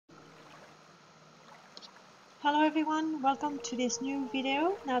Hello everyone, welcome to this new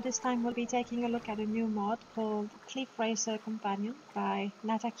video. Now this time we'll be taking a look at a new mod called Cliff Racer Companion by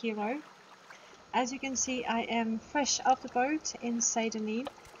Natakiro. As you can see, I am fresh off the boat in Seyda Neen,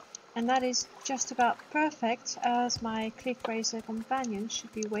 and that is just about perfect as my Cliff Racer Companion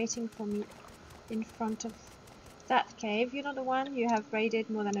should be waiting for me in front of that cave. You know, the one you have raided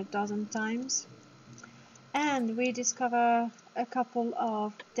more than a dozen times. And we discover a couple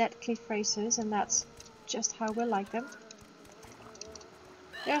of dead cliff racers, and that's just how we like them.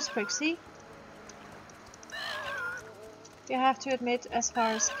 There's Prixi. You have to admit, as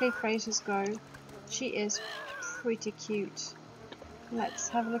far as cliff racers go, she is pretty cute. Let's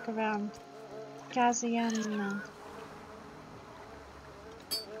have a look around. Kazian,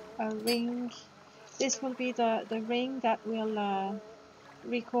 a ring. This will be the ring that will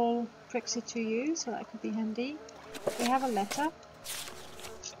recall Prixi to you, so that could be handy. We have a letter.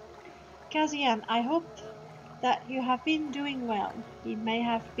 Kazian, I hope that you have been doing well. He may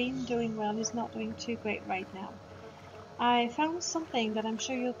have been doing well, he's not doing too great right now. I found something that I'm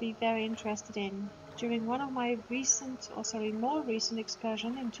sure you'll be very interested in. During one of my more recent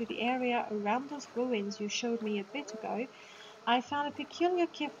excursion into the area around those ruins you showed me a bit ago, I found a peculiar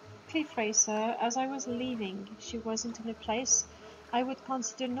cliff racer as I was leaving. She wasn't in a place I would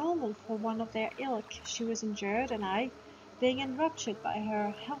consider normal for one of their ilk. She was injured, and I, being enraptured by her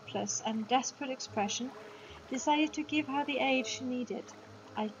helpless and desperate expression, decided to give her the aid she needed.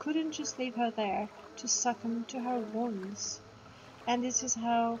 I couldn't just leave her there to succumb to her wounds. And this is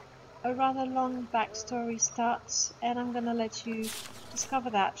how a rather long backstory starts, and I'm gonna let you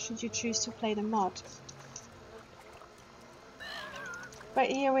discover that should you choose to play the mod. But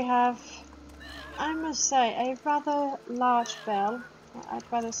here we have, I must say, a rather large bell. I'd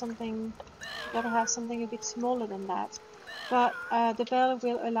rather have something a bit smaller than that. But the bell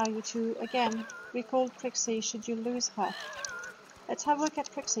will allow you to, again, recall Prixi should you lose her. Let's have a look at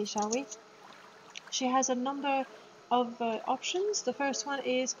Prixi, shall we? She has a number of options. The first one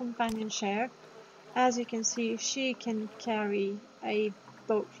is companion share. As you can see, she can carry a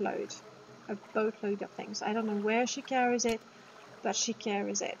boatload of things. I don't know where she carries it, but she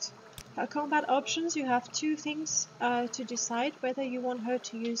carries it. Her combat options, you have two things to decide whether you want her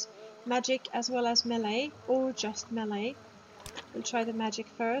to use magic as well as melee or just melee. We'll try the magic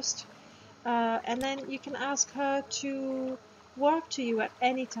first. And then you can ask her to warp to you at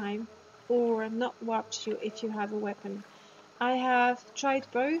any time or not warp to you if you have a weapon. I have tried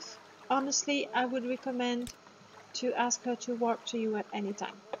both. Honestly, I would recommend to ask her to warp to you at any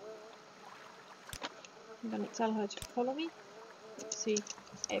time. I'm going to tell her to follow me. Let's see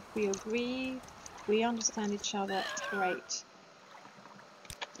if we agree. We understand each other. Great.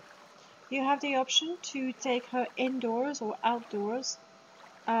 You have the option to take her indoors or outdoors.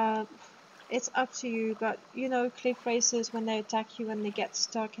 It's up to you, but you know, cliff racers, when they attack you and they get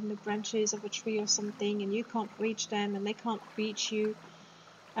stuck in the branches of a tree or something and you can't reach them and they can't reach you,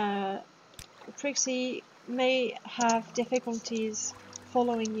 Prixi may have difficulties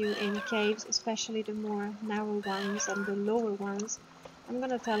following you in caves, especially the more narrow ones and the lower ones. I'm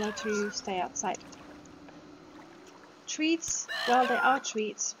gonna tell her to stay outside. Treats, well, they are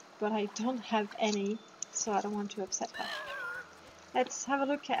treats, but I don't have any, so I don't want to upset her. Let's have a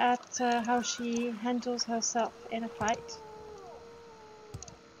look at how she handles herself in a fight.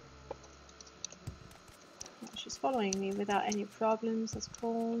 Well, she's following me without any problems, that's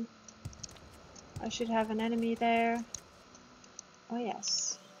cool. I should have an enemy there. Oh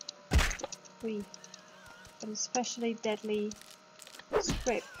yes. An especially deadly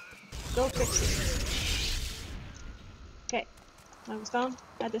script. Go Prixi. Okay, I was done.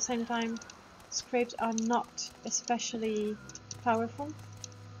 At the same time, scripts are not especially powerful.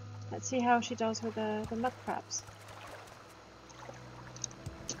 Let's see how she does with the mud crabs.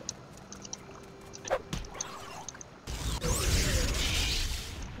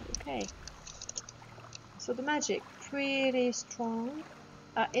 Okay. So the magic, pretty strong.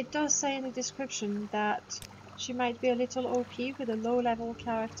 It does say in the description that she might be a little OP with a low level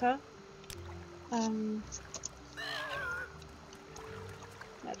character.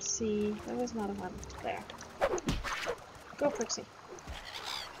 Let's see, there was another one there. Go Prixi.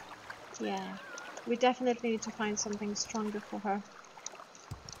 Yeah, we definitely need to find something stronger for her.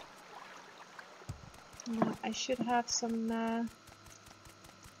 Now, I should have some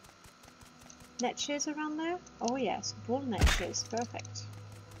niches around there. Oh yes, bull niches, perfect.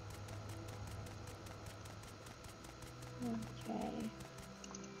 Okay,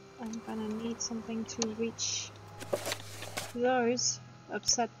 I'm gonna need something to reach those,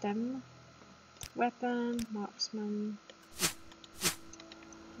 upset them. Weapon, marksman.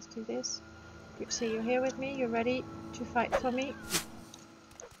 Let's do this. Prixi, you're here with me? You're ready to fight for me?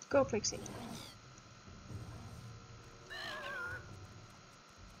 Go, Prixi.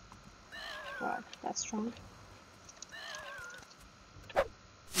 Wow, that's strong.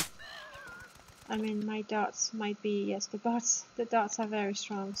 I mean, my darts might be, yes, the darts are very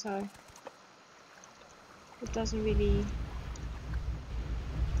strong, so it doesn't really...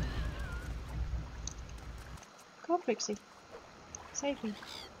 Go, Prixi. Save me.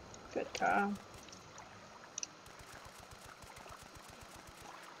 Good girl.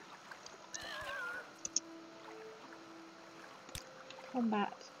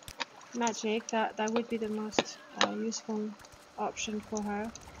 Combat. Magic, that would be the most useful option for her.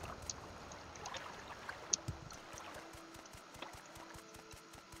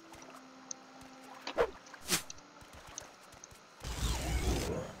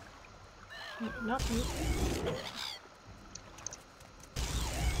 Not me.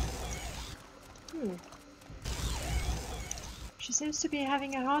 She seems to be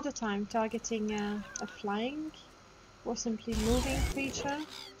having a harder time targeting a flying or simply moving creature.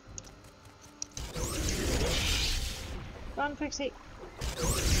 Go on, Prixi.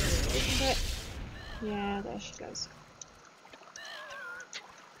 You can do it. Yeah, there she goes.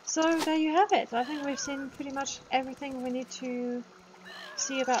 So there you have it. I think we've seen pretty much everything we need to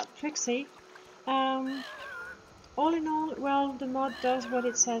see about Prixi. All in all, well, the mod does what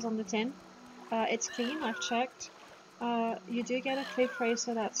it says on the tin. It's clean, I've checked. You do get a cliff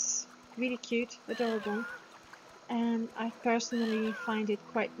racer that's really cute, adorable. And I personally find it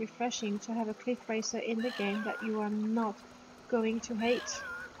quite refreshing to have a cliff racer in the game that you are not going to hate.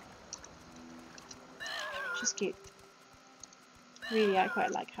 She's cute. Really, I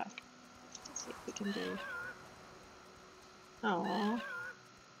quite like her. Let's see if we can do... Aww.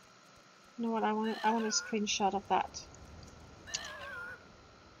 You know what, I want a screenshot of that.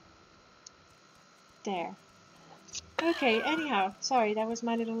 There. Okay, anyhow, sorry, that was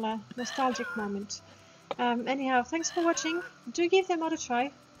my little nostalgic moment. Anyhow, thanks for watching. Do give the mod a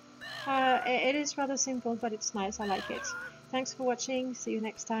try. It is rather simple, but it's nice, I like it. Thanks for watching, see you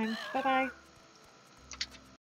next time. Bye bye.